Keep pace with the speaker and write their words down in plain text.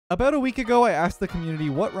About a week ago, I asked the community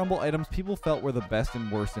what Rumble items people felt were the best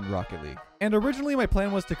and worst in Rocket League. And originally my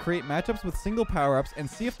plan was to create matchups with single power-ups and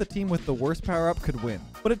see if the team with the worst power-up could win.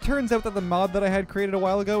 But it turns out that the mod that I had created a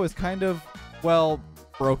while ago is kind of, well,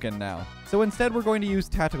 broken now. So instead we're going to use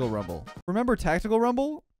Tactical Rumble. Remember Tactical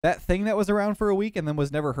Rumble? That thing that was around for a week and then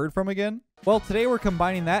was never heard from again? Well, today we're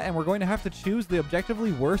combining that and we're going to have to choose the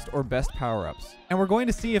objectively worst or best power-ups. And we're going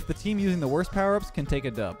to see if the team using the worst power-ups can take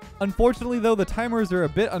a dub. Unfortunately though, the timers are a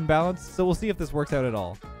bit unbalanced, so we'll see if this works out at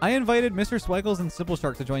all. I invited Mr. Swiggles and Simple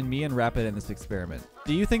Shark to join me and Rapid in this experiment.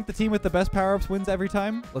 Do you think the team with the best power-ups wins every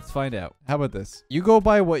time? Let's find out. How about this? You go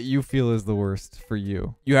by what you feel is the worst for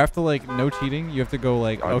you. You have to like, no cheating. You have to go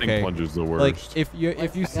like, I okay. think plunge is the worst. Like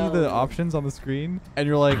if you see the options on the screen and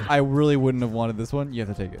you're like, I really wouldn't have wanted this one, you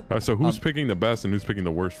have to take it. So who's picking the best and who's picking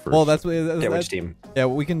the worst first? Well, that's which team? Yeah,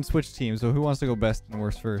 we can switch teams. So who wants to go best and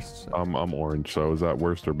worst first? I'm orange. So is that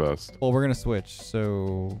worst or best? Well, we're gonna switch.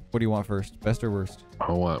 So what do you want first? Best or worst?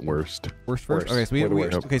 I want worst. Worst first. Worst. Okay,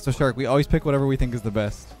 so okay. So Shark, we always pick whatever we think is the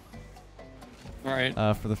best. All right.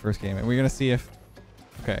 For the first game, and we're gonna see if.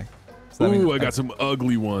 Okay. So Ooh, I got some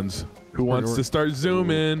ugly ones. Who wants to start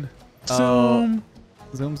zooming? Zoom.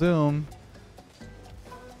 Zoom.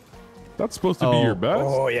 That's supposed to be your best.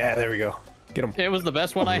 Oh yeah, there we go. Get him. It was the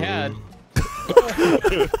best one I had.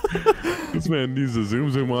 This man needs a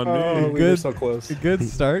zoom on Oh, me. we were so close. Good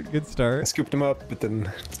start. Good I start. scooped him up, but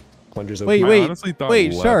then plungers. Wait, I honestly thought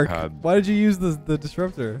wait, Leth Shark. had- Why did you use the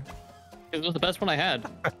disruptor? It was the best one I had.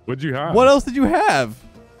 What'd you have? What else did you have?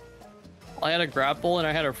 I had a grapple and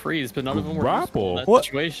I had a freeze, but none of them were Grapple? useful in that What?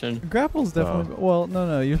 situation. Grapple's definitely. Well,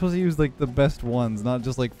 no. You're supposed to use like the best ones, not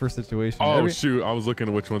just like for situation. Oh shoot! I was looking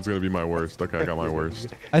at which one's gonna be my worst. Okay, I got my worst.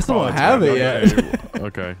 I still don't it's have it bad. yet.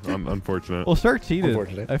 Okay, unfortunate. Well, Shark cheated.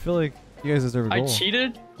 Unfortunate. I feel like you guys deserve a goal. I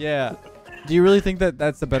cheated Yeah. Do you really think that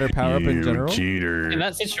that's a better power up in You general? cheater. in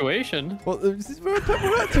that situation. Well,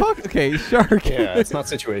 we're not talking. Okay, Shark. Yeah, it's not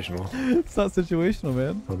situational. It's not situational,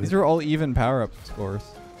 man. These are all even power up scores.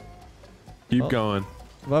 Keep going.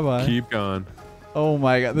 Bye bye. Keep going. Oh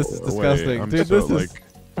my god, this is disgusting, I'm dude. so, This is.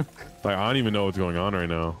 like I don't even know what's going on right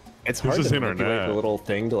now. It's This hard is to in our manipulate net. the little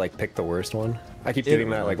thing to like pick the worst one. I keep doing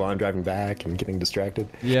that like while I'm driving back and getting distracted.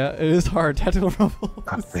 Yeah, it is hard. Tactical rumble.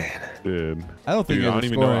 Man. Dude. I don't think Dude, you I guys don't are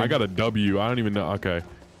even know. scoring. I got a W. I don't even know. Okay.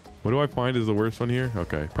 What do I find is the worst one here?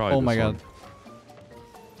 Okay, probably. Oh this my one. god.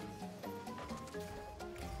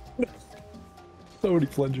 So many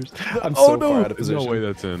plungers. I'm Oh, so no. far out of There's position. no way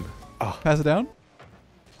that's in. Pass it down.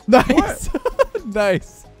 Nice.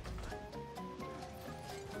 Nice.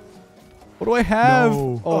 What do I have?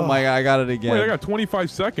 No. Oh my god, I got it again. Wait, I got 25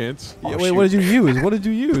 seconds. Yeah, wait, what did you use? What did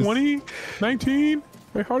you use? 20? 19?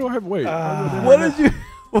 Wait, how do I have? Wait. What did you?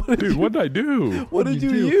 What did Dude, you? what did I do? What did you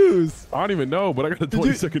use? I don't even know, but I got a Did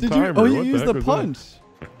 20-second you, timer. oh, you What the used heck the was that? punch.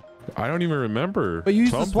 I don't even remember. But you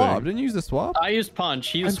used the something. swap. Didn't you use the swap? I used punch.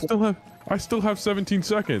 He used I still have 17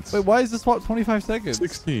 seconds. Wait, why is the swap 25 seconds?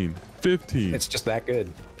 16, 15. It's just that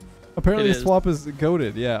good. Apparently It the is. swap is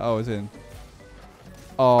goaded. Yeah. Oh, it's in.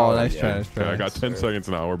 Oh, nice yeah. try. Nice try. Okay, I got 10 seconds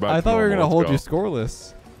now. We're back. I to thought we were gonna normal. hold you Let's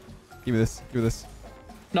scoreless. Give me this. Give me this.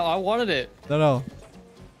 No, I wanted it. No.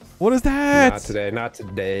 What is that? Not today. Not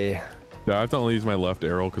today. go. Yeah, I have to only use my left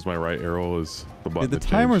arrow because my right arrow is the button. Dude, the to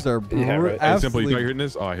change. timers are Yeah, right. Hey, simply, absolutely. you hitting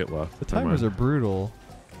this? Oh, I hit left. The timers are brutal.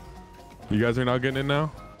 You guys are not getting it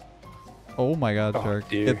now? Oh my god, Oh, Shark.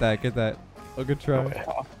 dear. Get that. Get that. Oh, good try.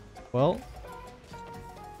 Oh, Well,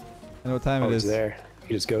 I know what time it he's is. there.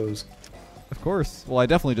 He just goes. Of course. Well, I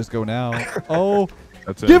definitely just go now. Oh,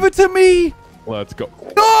 That's it. give it to me! Let's go.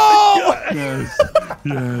 No! Yes.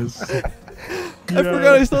 Yes. I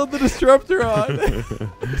forgot I still had the disruptor on.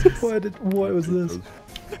 What was this?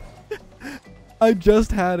 I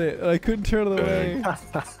just had it, and I couldn't turn it away.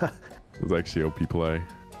 It was actually OP play.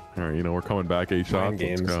 All right, you know, we're coming back 8 shots. Mind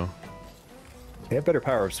Let's games. go. They have better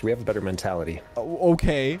powers. We have a better mentality. Oh,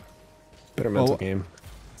 okay. Better mental Oh. game.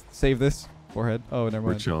 Save this. Forehead. Oh, never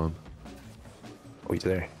We're mind. chilling. Oh, he's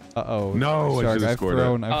there. Uh-oh. No, I Shark, should've I've scored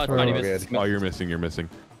thrown. Oh, I've it's not thrown. even. good. Oh, you're missing. You're missing.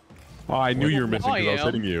 Oh, I knew you were missing because I was I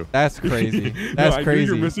am. hitting you. That's crazy. No, That's I knew crazy.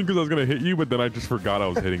 you were missing because I was going to hit you, but then I just forgot I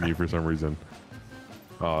was hitting you for some reason.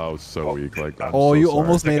 Oh, that was so weak. Like, I'm Oh, so you sorry.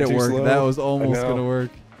 almost made it Too work. slow. That was I almost know. gonna work.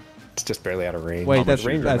 It's just barely out of range. Wait, I'm a that's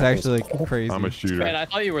shooter. actually like crazy. I'm a shooter. Man, I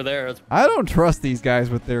thought you were there. It's- I don't trust these guys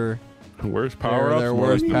with their Worst power ups. their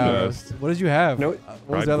worst the powers. best. What did you have? No, What was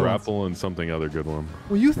Ride the other one? grapple and something other good one.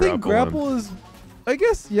 Well, you think Grapple grapple is? I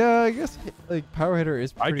guess. Yeah. I guess like power hitter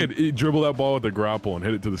is. I Pretty, could dribble that ball with the grapple and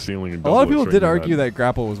hit it to the ceiling. And a lot of double people it straight did in the argue net. that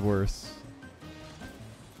grapple was worse.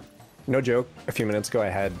 No joke. A few minutes ago, I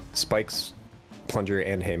had spikes, plunger,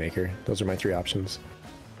 and haymaker. Those are my 3 options.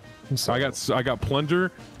 So I got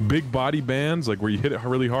plunger, big body bands, like where you hit it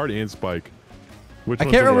really hard, and spike. Which I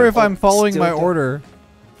one's can't the remember worst? if I'm following Still my don't- order.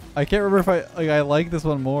 I can't remember if I like this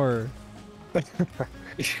one more.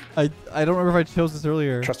 I don't remember if I chose this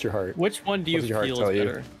earlier. Trust your heart. Which one do you What does your heart feel is tell you?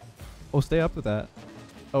 better? Oh, stay up with that.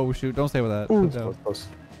 Oh shoot! Don't stay with that. Ooh, Put it down. close.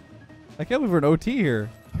 I can't believe we're in OT here.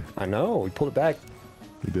 I know. We pulled it back.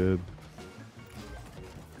 You did.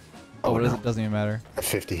 Oh, no. it doesn't even matter.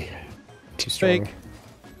 50. Too strong. Fake.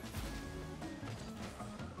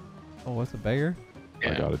 Oh, what's a beggar?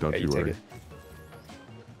 I got it. Don't Yeah, you take worry. it.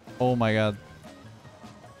 Oh my god.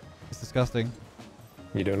 It's disgusting.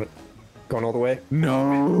 You doing it? Going all the way?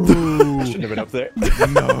 No. Shouldn't have been up there.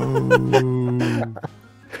 No.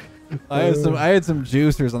 I had some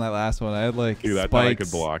juicers on that last one. I had like Dude, I spikes. thought I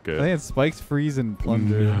could block it. I had spikes, freeze, and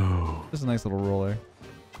plunger. No. Just a nice little roller.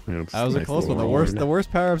 Man, it's That was a nice close one. little The roll.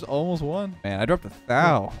 worst power ups almost won. Man, I dropped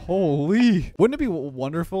 1,000. Holy! Wouldn't it be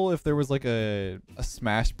wonderful if there was like a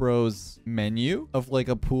Smash Bros menu of like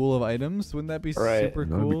a pool of items? Wouldn't that be Right. super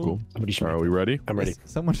That'd be cool. Somebody should All right, are we ready? I'm ready. Yes,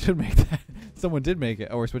 someone should make that. Someone did make it.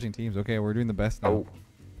 Oh, we're switching teams. Okay, we're doing the best now. Oh,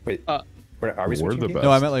 wait. Are we We're switching the teams? best.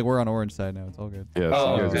 No, I meant like we're on orange side now. It's all good. Yes.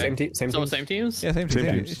 Oh, you guys okay. are- Same team. Same So team. same teams? Yeah, same Same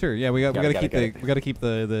team. teams. Sure. Yeah, we Got gotta it, keep got it. we gotta keep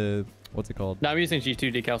the what's it called? No, I'm using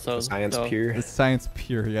G2 decal cells. Science so. pure. It's science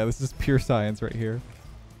pure. Yeah, this is pure science right here.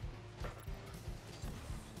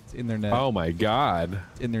 It's internet. Oh my god.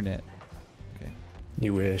 It's internet. Okay.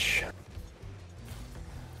 You wish.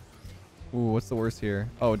 Ooh, what's the worst here?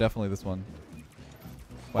 Oh, definitely this one.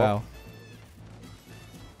 Wow.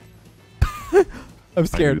 I'm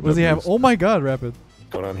scared. did What does he that have? boost. Oh my god, rapid. What's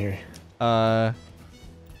going on here?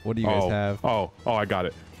 What do you guys have? Oh, I got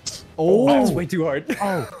it. Oh, That's way too hard.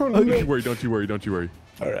 Don't you worry. Don't you worry. Don't you worry.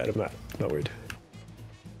 All right, I'm not worried.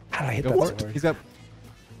 How did I hit Go that for so it. hard? He's got.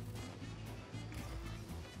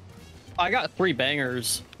 I got 3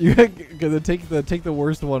 bangers. You gotta take the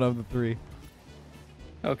worst one of the 3.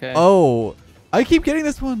 Okay. Oh, I keep getting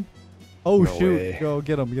this one. Oh No shoot! way. Go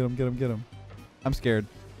get him! I'm scared.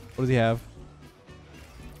 What does he have?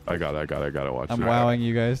 I got it. Watch I'm it. wowing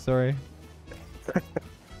you guys. Sorry.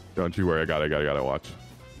 Don't you worry. I got it. Watch.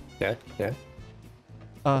 Yeah, yeah.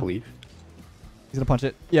 Uh, Believe. he's gonna punch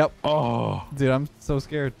it. Yep. Oh. Dude, I'm so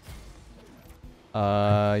scared.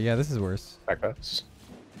 Yeah, this is worse. Back ups.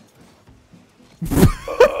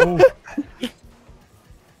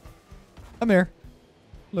 I'm here.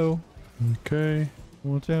 Hello. Okay.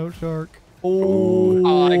 Watch out, shark. Ooh.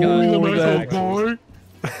 Oh, I got it. Oh, that-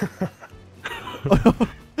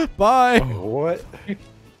 boy. Bye. What?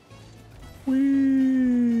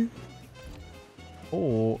 Whee.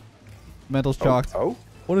 Oh. Mental's shocked. Oh,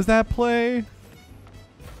 What does that play?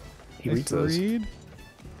 he Nice reads those. read.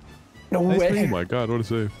 No Nice way. Oh read. my god. What a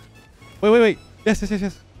save. Wait.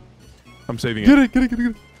 Yes. I'm saving Get it.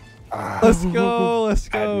 it. Ah, Let's go. Let's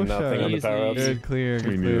I had go, nothing on the shark. power ups. Good clear. Me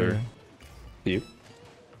Good neither. clear. You?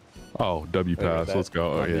 Oh, W Sorry about pass. that. Let's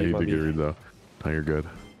go. Oh My yeah, bad, you my did get bad. read though. Now you're good.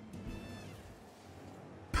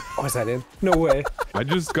 Oh, is that in? No way. I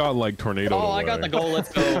just got like tornado. Oh, I got the goal.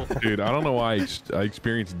 Let's go. Dude, I don't know why I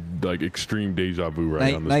experienced like extreme deja vu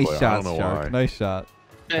right on this Nice play. I shots, don't know shark. why. Nice shot.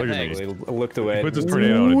 Look at Thanks. me. I looked away. He puts his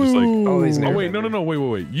tornado and it just like. Oh, he's Oh never wait, no, been.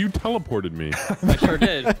 wait. You teleported me, I sure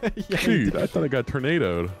did. Yeah, dude. I thought I got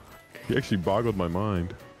tornadoed. He actually boggled my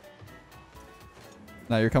mind.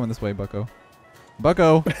 Now you're coming this way, Bucko.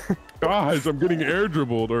 Bucko. Guys, I'm getting air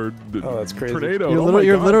dribbled or Oh, that's crazy. tornado.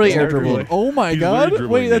 You're literally air dribbling. dribbling. Oh my He's god.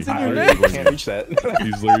 literally Wait, dribbling that's me. in your I neck. really Can't reach that.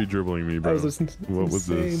 He's literally dribbling me, bro. That was What was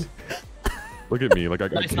this? insane. Look at me, like I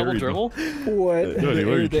Nice double carried. dribble. What? Yeah, he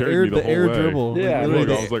literally The carried air- me the the whole air way. dribble. Yeah, Literally Look,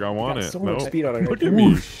 I the- was like, I want Got it. so No. much speed on it. Look at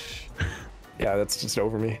me. Yeah, that's just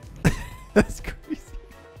over me. That's crazy.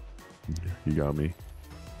 You got me.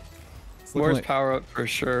 It's looking Worst like- power up for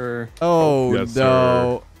sure. Oh Yes,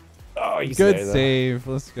 no. Oh, he's Good there, though. save.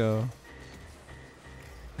 Let's go.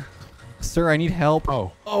 Sir, I need help.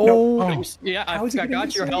 Oh, Oh. Yeah, I How is he gonna got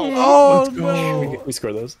miss your it? help. Oh Let's go. no. We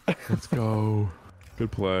score those. You let's go.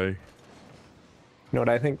 Good play. know what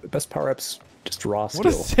I think? The best power ups, just raw What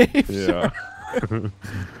a skill. save. Yeah.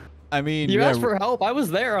 I mean, You yeah, asked for help. I was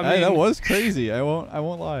there. I mean, that was crazy. I won't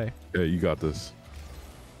lie. Yeah, you got this.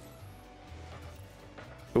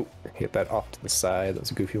 Oh, hit that off to the side. That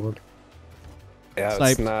was a goofy one. Yeah,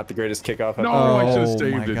 Sniped. it's not the greatest kickoff. No, I've I should've Oh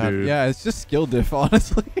saved my it, God. dude. Yeah, it's just skill diff,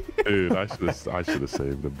 honestly. Dude, I should have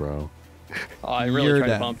saved it, bro. oh, I really You're tried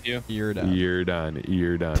done. to bump you. You're done. You're done.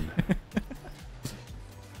 You're done.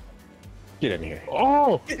 Get in here.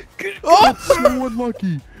 Oh, that's so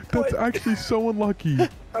unlucky. That's actually so unlucky. How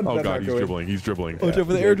did Oh that god, not he's go in? dribbling. He's dribbling. Oh, jump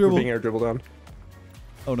for the air dribble. Being air dribbled on.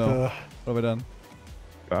 Oh no. What have I done?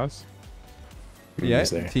 Pass. Yeah, He's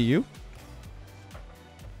there. to you.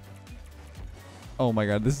 Oh my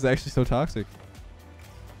god, this is actually so toxic.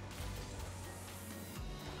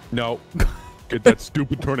 No. Get that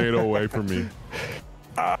stupid tornado away from me.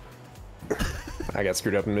 I got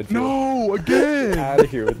screwed up in midfield. No, again. Out of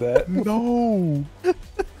here with that. No.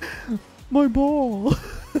 My ball.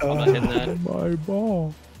 I'm not hitting that. My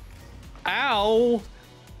ball. Ow!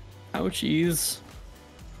 Ouchies.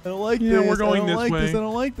 I don't like Yeah, this. we're going I don't this like way. this. I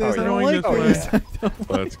don't like this. Oh, I yeah. don't Going like this this. way. I don't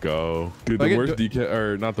Let's go. Dude, I the get- worst DK,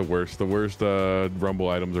 or not the worst. The worst Rumble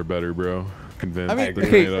items are better, bro. Convinced. I mean,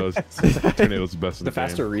 agree. Tornadoes. Tornadoes the best in The the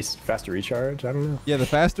game. faster recharge. I don't know. Yeah, the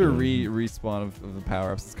faster respawn of the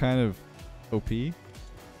power ups is kind of OP.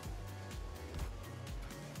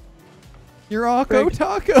 You're Akko Greg.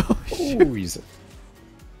 Taco. Ooh, he's.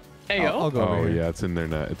 Hey, yo. I'll go Oh over here. yeah, it's in their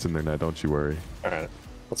net. It's in their net. Don't you worry. All right,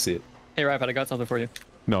 let's see it. Hey, Rapid, I got something for you.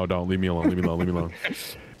 No, don't. Leave me alone. Leave me alone. Leave me alone.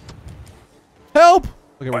 Help!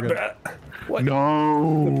 Okay, we're good. What? No.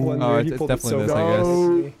 Oh, it's definitely this, I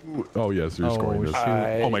guess. Oh yes, you're scoring this.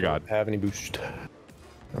 shoot. Oh my god. Don't have any boost.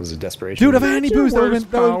 That was a desperation. Dude, if I had any boost, that Worst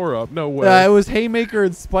would power up. No way. it was Haymaker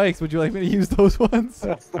and Spikes. Would you like me to use those ones?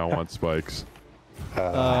 I want spikes. This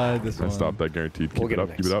I one. stopped that guaranteed. We'll Keep it get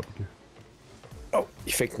up. Keep it up. Oh,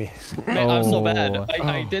 you faked me. Man, I'm so bad. Oh.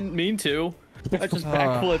 I didn't mean to. I just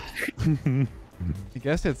backflipped. I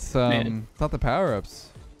guess it's Man. it's not the power ups.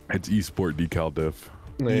 It's esport decal diff.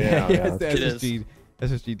 Yeah, it's the It is.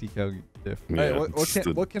 SSG decal diff. Yeah, Alright, it's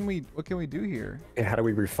the- what can we do here? Yeah, how do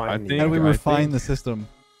we refine? I the- think- How do we I refine think- the system?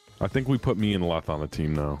 I think we put me and Leth on the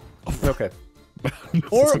team now. Okay.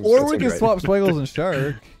 Or seems- or that we seems can right. swap Squiggles and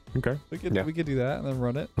Shark. Okay. We could Yeah. we could do that and then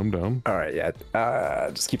run it. I'm down. All right. Yeah.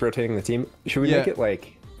 Just keep rotating the team. Should we Yeah. make it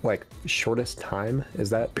like shortest time? Is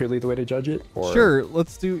that purely the way to judge it? Or Sure,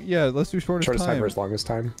 let's do shortest Shortest time time. versus longest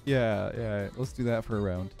time. Yeah, let's do that for a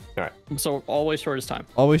round. All right. So always shortest time.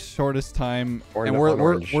 Always shortest time, Or and on we're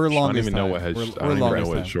orange. we're I don't longest even know time. what has. We're I don't even know longest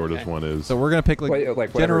what time. shortest Okay. one is. So we're gonna pick like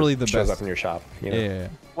Whatever generally the shows best. up in your shop. You know? Yeah.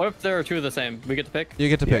 What if there are two of the same? We get to pick? You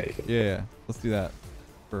get to Yeah, pick. Yeah. Let's do that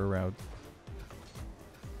for a round.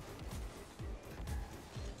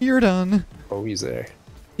 You're done. Oh, he's there.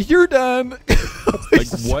 You're done. Like,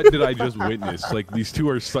 what did I just witness? Like, these two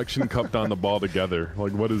are suction cupped on the ball together.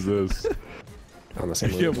 Like, what is this? On the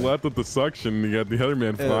same You have move. Leth with the suction, you got the other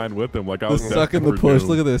man Yeah. flying with him. Like, I The was suck and the destined for push. doom.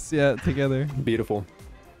 Look at this. Yeah, together. Beautiful.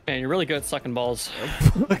 Man, you're really good at sucking balls.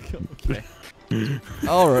 Okay.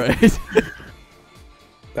 All right.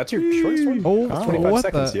 That's your shortest one? Oh, That's oh, 25 what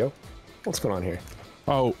seconds, the? yo. What's going on here?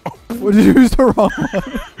 Oh, What did you use the wrong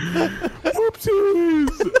one?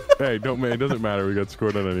 whoopsies! Hey, don't man, it doesn't matter. We got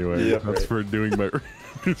scored on anyway. Yeah, That's right. for doing my.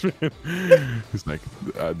 He's like,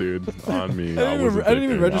 dude, on me. I didn't even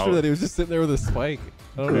thinking. register that he was just sitting there with a spike.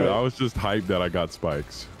 I don't Dude, know. I was just hyped that I got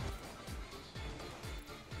spikes.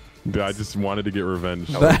 Dude, I just wanted to get revenge.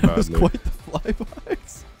 so That was badly. quite the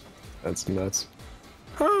flybys. That's nuts.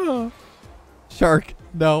 Shark,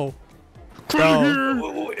 no.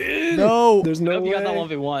 No. No. There's I no hope you got that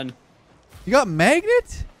way. 1v1. You got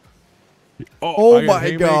magnet? Oh, Oh my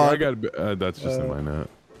haymaker. God. I got. That's just in my net.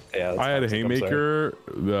 Yeah, that's I had a toxic, I'm sorry.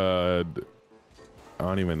 haymaker. I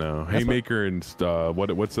don't even know. That's Haymaker and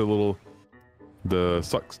what's the little the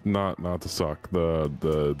sucks not the suck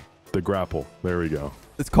the grapple. There we go.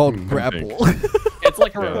 It's called think. grapple. It's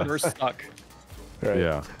like a Yeah. reverse suck. Right.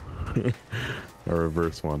 Yeah, a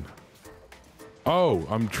reverse one. Oh,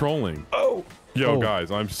 I'm trolling. Oh. Yo, Oh. guys,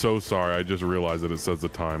 I'm so sorry. I just realized that it says the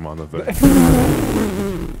time on the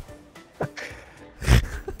thing.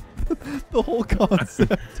 The whole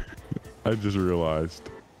concept. I just realized.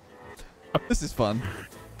 This is fun.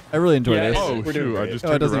 I really enjoy Yeah, this. it's- Oh we're doing shoot! I great. just Oh,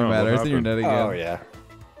 it turned doesn't even around. matter. What It's in your happened? net again. Oh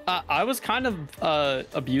yeah. I was kind of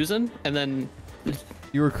abusing, and then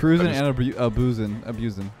You were cruising I just- and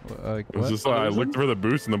abusing. Like, It was what? just like I looked for the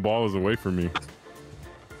boost and the ball was away from me.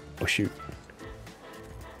 Oh shoot.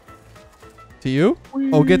 To you?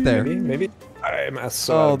 Oh, get there. Maybe. I'm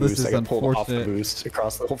so Oh, out of this boost. is I got pulled off the unfortunate. boost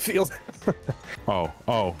across the whole field. Oh.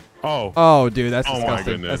 Oh, dude, that's Oh my disgusting.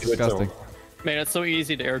 goodness. That's disgusting. man, it's so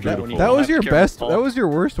easy to airdrop when you That don't was have your to carry best. the ball. That was your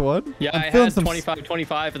worst one. Yeah, I'm I feeling had some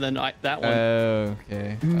 25, and then that one.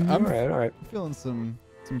 Okay. all I'm right. feeling some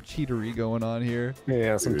cheatery going on here.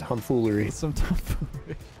 Yeah, some tomfoolery. Some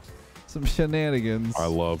tomfoolery. Some shenanigans. I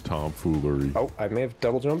love tomfoolery. Oh, I may have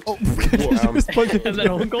double jumped. Oh, Whoa, just fucking and then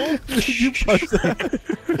own goal. you punch that.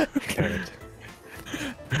 Damn it.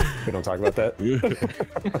 We don't talk about that.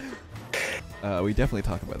 We definitely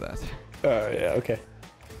talk about that. Yeah, okay.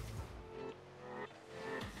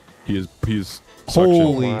 He's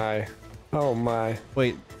Holy- My. Oh my.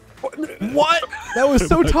 Wait. What? That was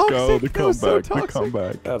so Let's toxic. go, the That was so comeback, the toxic.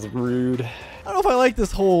 comeback. That's rude. don't know if I like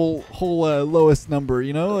this whole lowest number.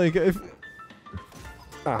 You know, like I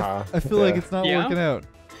feel like it's not working out.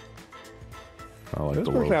 I like It was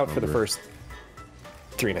the working low out for the number. first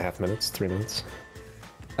 3.5 minutes, 3 minutes.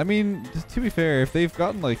 I mean, just to be fair, if they've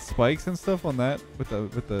gotten like spikes and stuff on that with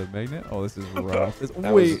the magnet, oh, this is rough.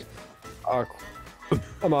 That Wait, was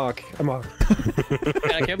amok. Man,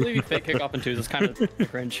 I can't believe you fake kickoff in twos. It's kind of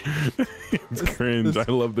cringe. It's cringe. I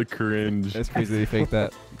love the cringe. that's crazy they faked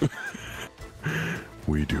that.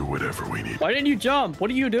 We do whatever we need. Why didn't you jump? What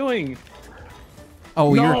are you doing?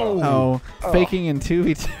 Oh, No. faking in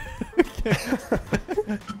 2v2.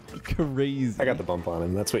 Crazy. I got the bump on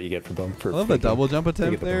him. That's what you get for bump. I love the double jump You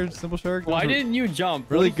attempt get the there, bump. Simple Shark. Why didn't you jump?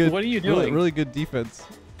 Really what, good. What are you Really, doing? really good defense.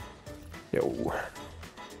 Yo.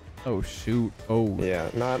 Oh shoot. Oh. Yeah,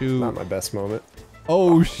 not my best moment.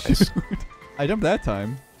 Oh shoot. I jumped that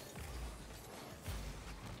time.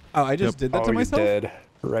 Oh, I just did that to You myself. did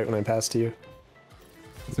right when I passed to you.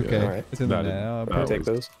 It's okay. Alright. It's in there now. that Take was-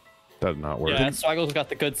 those. That did not work. Yeah, Swaggle's got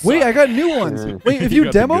the good suck. Wait, I got new ones. Wait, if you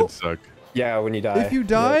got the demo, good suck. Yeah, when you die. if you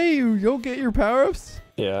die, you don't get your power ups.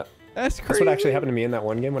 Yeah. That's crazy. That's what actually happened to me in that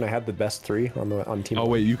one game when I had the best 3 on team. Oh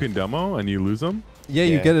wait, you can demo and you lose them? Yeah,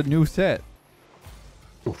 you Yeah. get a new set.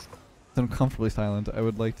 Oof. It's uncomfortably silent. I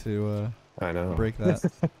would like to I know. break that.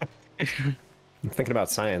 I'm thinking about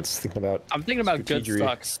science. Thinking about. I'm thinking about good strategery.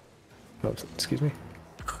 sucks. Oh, excuse me.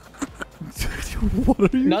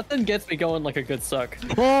 What are you? Nothing gets me going like a good suck.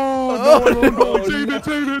 Oh, no, save it,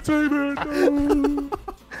 save it, save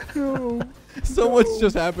it. No. So much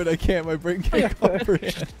just happened. I can't. My brain can't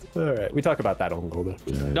comprehend. All right, we talk about that on Golden.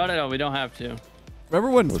 No, we don't have to.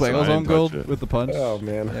 Remember when Listen, Swaggle's I on didn't gold touch it. with the punch? Oh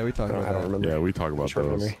man. Yeah, we talked about I don't that. remember. Yeah, we talk about Short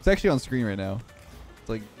those. memory. It's actually on screen right now. It's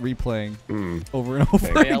like replaying Mm. over and over.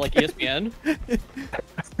 Okay. Yeah, like E ESPN.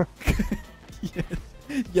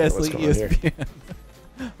 Yes, what's like going on here? ESPN.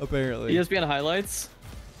 Apparently. ESPN highlights.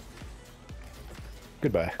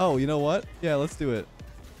 Goodbye. Oh, you know what? Yeah, let's do it.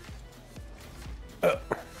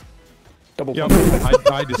 Double Yep,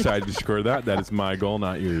 bump. I decided to score that. That is my goal,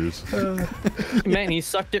 not yours. Man, he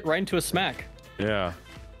sucked it right into a smack. Yeah.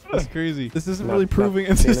 That's crazy. This isn't Not- really not proving.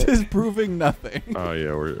 seeing This it. is proving nothing. Oh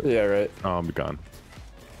yeah, we're. Yeah, right. Oh, I'm gone.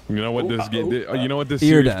 You know what this? You know what this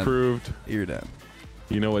You're series done. proved? You're done.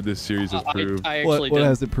 You know what this series has proved? I What, actually what did.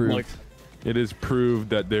 has it proved? Like, It has proved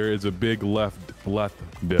that there is a big left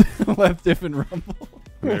diff. Left diff and rumble.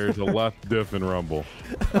 There is a left diff in Rumble.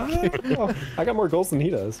 Oh, I got more goals than he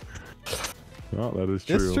does. Oh, that is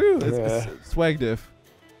true. It's true. It's Yeah. swag diff.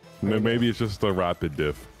 Maybe it's just a rapid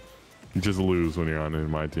diff. You just lose when you're on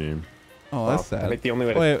in my team. Oh, that's I sad. think the only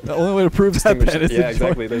way to Wait, the only way to prove that distinguish then it. is Yeah, to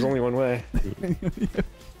exactly. There's only one way.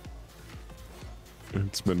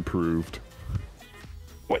 It's been proved.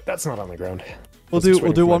 Wait, that's not on the ground. We'll Just do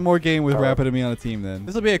waiting for one my- more game with power up. Rapid and me on a team then.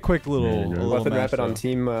 This will be a quick There little, you a go. little Left and match, rapid though.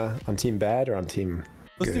 on team bad or on team.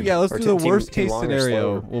 Let's good? do let's Or do the team worst case long or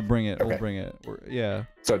scenario. slow? We'll bring it. We'll Okay. bring it. Yeah.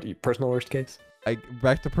 So personal worst case.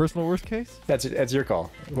 Back to personal worst case. That's your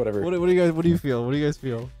call. Whatever. What do you guys? What do you feel? What do you guys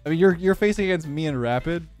feel? I mean, you're facing against me and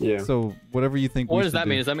Rapid. Yeah. So whatever you think. what we does should that do.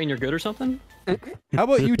 mean? Does that mean you're good or something? How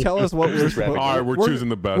about you tell us what we're Just supposed? Rapid. All right, we're choosing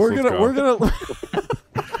the best. We're Let's gonna go. we're gonna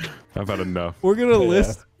I've had enough. we're gonna Yeah.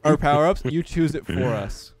 list our power ups. You choose it for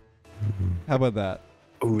us. How about that?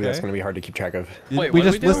 Ooh, that's Okay. gonna be hard to keep track of. Wait, we what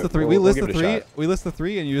do just we list do? the three. We'll- we we'll list give the it a three. shot. We list the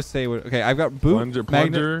three, and you just say what. Okay, I've got boot, magnet.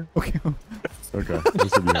 Plunger. Okay, Okay,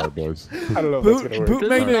 this will be hard, boys. I don't know if Boot- that's gonna work. boot- This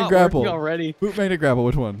magnet is and not grapple. working already. boot, magnet, grapple.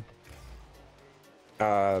 Which one?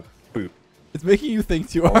 Boot. It's making you think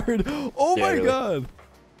too hard. Oh Yeah, my really. god.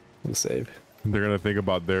 We'll save. They're gonna think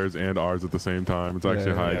about theirs and ours at the same time. It's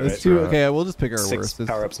actually Yeah, high. yeah, It's right. too. Okay, we'll just pick our 6 worst. It's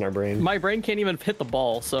power ups in our brain. My brain can't even hit the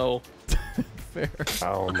ball, so fair.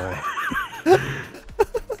 Oh my. wow.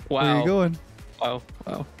 Where are you going? Wow.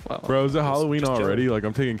 Bro, is it Halloween just already? chilling. Like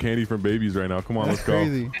I'm taking candy from babies right now. Come on, That's let's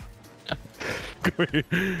crazy. go.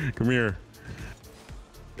 Come here.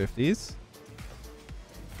 50s.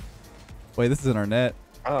 Wait, this is in our net.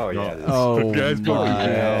 Oh yeah. this- Oh Guys, my. go.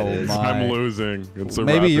 Yeah, it Oh is. my. I'm losing. It's a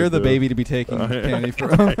Maybe rapid you're the diff. baby to be taking candy from.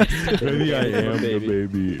 Maybe I am the Baby.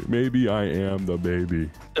 baby. Maybe I am the baby.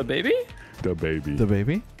 The baby? The baby. The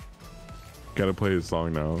baby? Gotta play his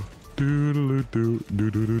song now. Do-do-do-do,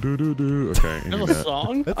 do-do-do-do-do-do. Okay. I need There's a that.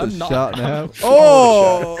 song? That's I'm a not. shot now.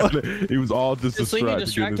 Oh! It was all just The singing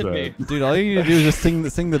distracted in his distracted me. Dude, all you need to do is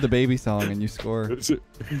just sing the baby song and you score. head. I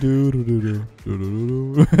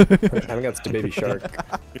think that's the baby shark.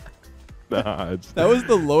 Nah, it's That was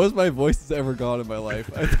the lowest my voice has ever gone in my life.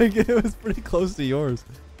 I think it was pretty close to yours.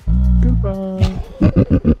 goodbye.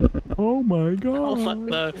 Oh my Oh, god. what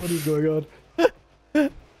the? What is going on?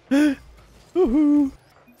 Woohoo!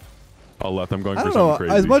 Oh, Leth, I'm going I for don't know. something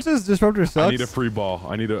crazy. As much as Disruptor sucks. I need a free ball.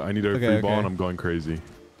 I need a free ball, and I'm going crazy.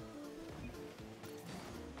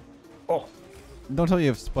 Oh, Don't tell me you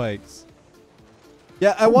have spikes.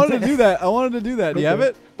 Yeah, I wanted to do that. I wanted to do that. Do you have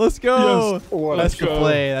it? Let's go. Yes. That's the go.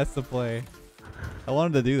 play. That's the play. I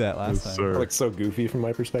wanted to do that last time. Sir. like so goofy from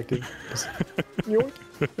my perspective. Yoink.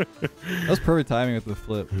 That was perfect timing with the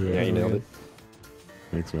flip. Yeah, you nailed it.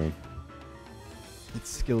 Thanks, man. It's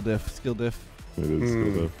skill diff. Skill diff. It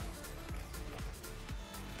is.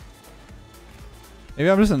 Maybe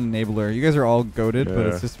I'm just an enabler. You guys are all goated, but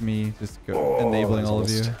Yeah. it's just me just Oh, enabling that's all of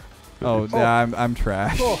you. almost- Oh, yeah, I'm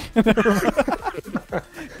trash. Oh.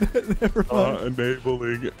 Never mind.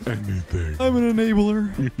 Enabling anything. I'm an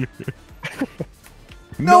enabler.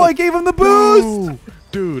 No, I gave him the boost.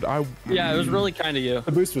 Dude, Yeah, it was really kind of you.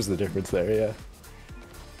 The boost was the difference there. Yeah.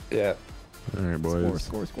 Yeah. All right, boys.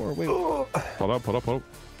 Score. Wait, Hold up.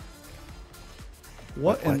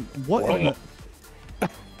 what? And what? In the...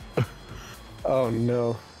 Oh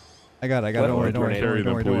no. I got it. Don't worry. Carry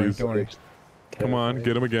them, please. Come on,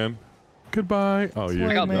 get him again. Goodbye. Oh, That's yeah.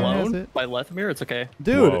 I got Man, that's blown it. by Lethamyr. It's okay.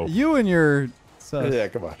 Dude, Whoa. you and your sus. Yeah,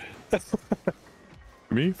 come on.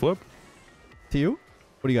 Me? Flip? To you?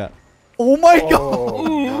 What do you got? Oh my god!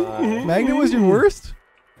 Oh, my. Magnet was your worst?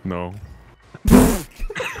 No.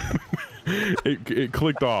 it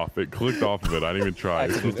clicked off. It clicked off of it. I didn't even try.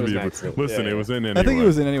 It's supposed to be. Accident. Listen, Yeah, it was in anyway. I think it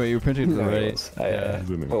was in anyway. You were pinching it to the No, it right. was.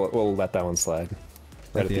 in there. We'll let that one slide.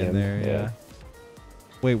 Right At the end there, yeah.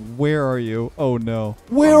 Wait, where are you? Oh no.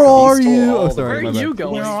 Where are east you? wall. Oh, sorry. Where my are bad. you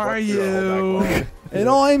going? Where are you? And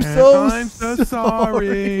I'm so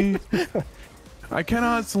sorry. I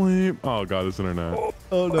cannot sleep. Oh god, this internet.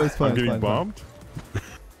 Oh no, it's fine. I'm it's getting fine, fine. bumped.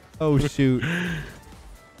 Oh shoot.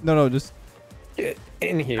 No, just Get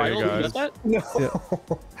in here, Final, you guys. got that? No.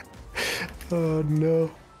 yeah. Oh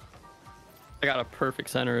no. I got a perfect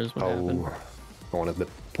center is what happened. Oh, I wanted the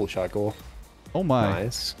pull shot goal. Oh my.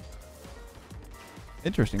 Nice.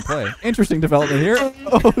 Interesting play. Interesting development here.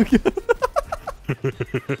 Oh god.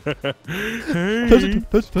 Hey.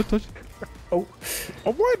 Touch. Oh,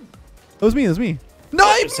 what? That was me. No,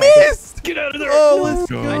 I missed! Get out of there. Oh, let's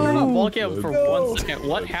go. I turned on go. ball cam for go. 1 second.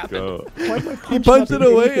 What happened? Go. He punched it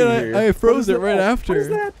away and I froze it right after. What is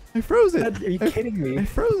that? I froze it. Are you kidding I me?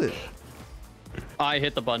 froze it. I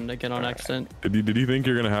hit the button again on accident. Did you think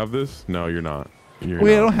you're gonna have this? No, you're not. You're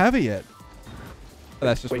Wait, I not. don't have it yet.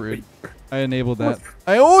 That's just Wait, rude. wait. I enabled that.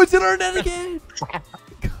 It's in our net again.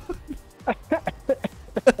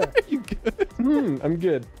 Are you good? I'm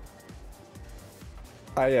good.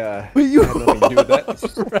 I Wait, you. had nothing to do with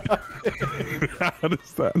that. How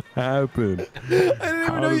does that happen? I didn't even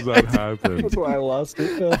How know does you. that happen? That's why I lost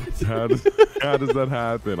it. How does that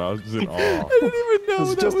happen? I was just in awe. I didn't even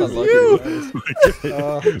know It's that just was unlucky.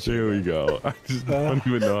 you. There we go. I just don't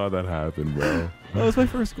even know how that happened, bro. That was my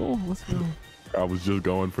first goal. Let's go. I was just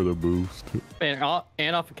going for the boost. And off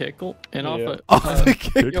a kick goal. And off Yeah. a. Off the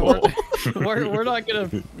kick yeah, goal. we're not gonna.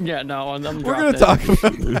 Yeah, no, I'm We're gonna talk about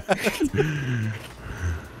that.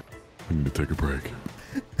 I need to take a break.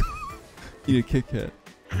 Eat a Kit Kat.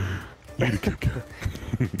 Eat a Kit Kat.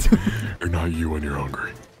 Or not you when you're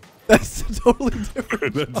hungry. That's totally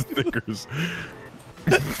different. That's Snickers.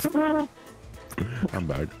 I'm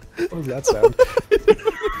back. What was that sound?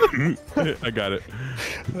 I got it.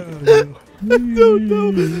 I don't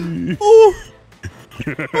know. Oh.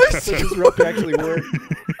 Disrupt actually worked.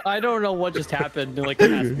 I don't know what just happened. Like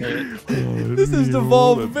last minute. This has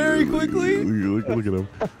devolved very quickly. Look at him.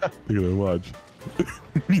 Look at him. Watch.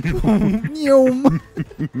 Yum.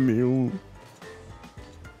 You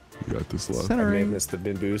got this left. I may have Centering. missed the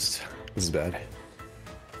bin boost. This is bad.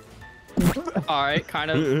 All right,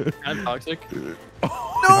 kind of toxic.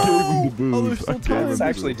 No. The boost. Oh, there's still I gave time. him It's the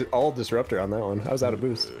actually boost. all disruptor on that one. I was out of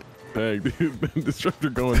boost. Dang, dude. Disruptor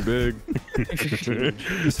going big.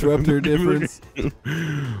 Disruptor difference.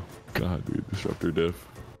 God, dude. Disruptor diff.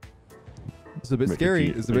 It's a bit Make a scary.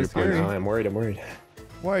 key. It's a Make bit a point. No, scary. I'm worried.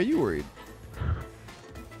 Why are you worried?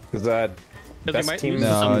 Because that Because best they might team lose No,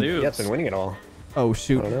 to some it- noobs. yeah, it's been winning it all. Oh I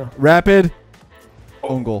shoot. don't know. Rapid.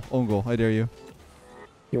 Own goal. Own goal. I dare you.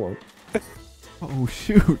 You won't. Oh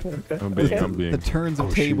shoot. I'm being. The turns have Oh,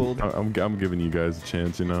 shoot. tabled. I'm giving you guys a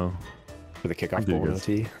chance, you know. For the kickoff Okay, goal guys.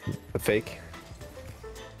 OT. The fake.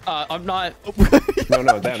 I'm not.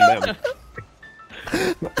 No, them.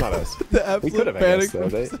 Not us. The We absolute could have, I panic.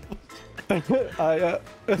 guess, though. I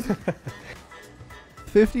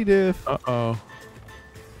 50 diff. Uh-oh.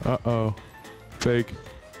 Fake.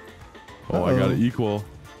 Oh, I got Uh-oh. it equal.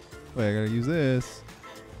 Wait, I gotta use this.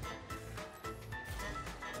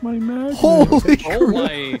 My magic. Holy Oh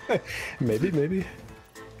crap. my! maybe.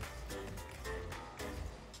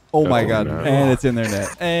 Oh my Oh, god. no. And it's in their net.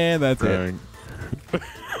 And that's it. Dang.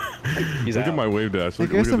 He's Look out. at my wave dash. I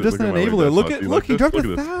Look, guess look I'm at this, just an look at my wave enabler. dash, Look Leth. at You look, like he this? dropped Look a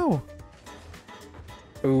at this. thou.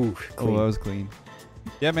 Ooh, Oh, clean. that was clean.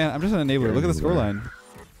 Yeah, man, I'm just an enabler. Look at the scoreline.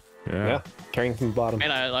 Yeah. Yeah, carrying from the bottom.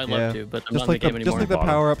 And I'd Yeah. love to, but I'm Just not like in the game just anymore. like the Bottom.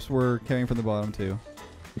 power-ups were carrying from the bottom too.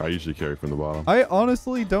 I usually carry from the bottom. I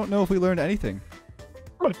honestly don't know if we learned anything.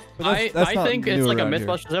 But I not think it's new like a around here.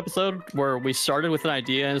 Mythbusters episode where we started with an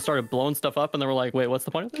idea and started blowing stuff up, and then we're like, wait, what's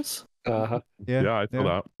the point of this? Uh-huh. Yeah, I feel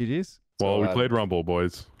that. GG's. Well, we So, played Rumble,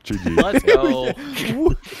 boys. GG. Let's go.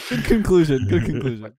 Good conclusion. Good conclusion.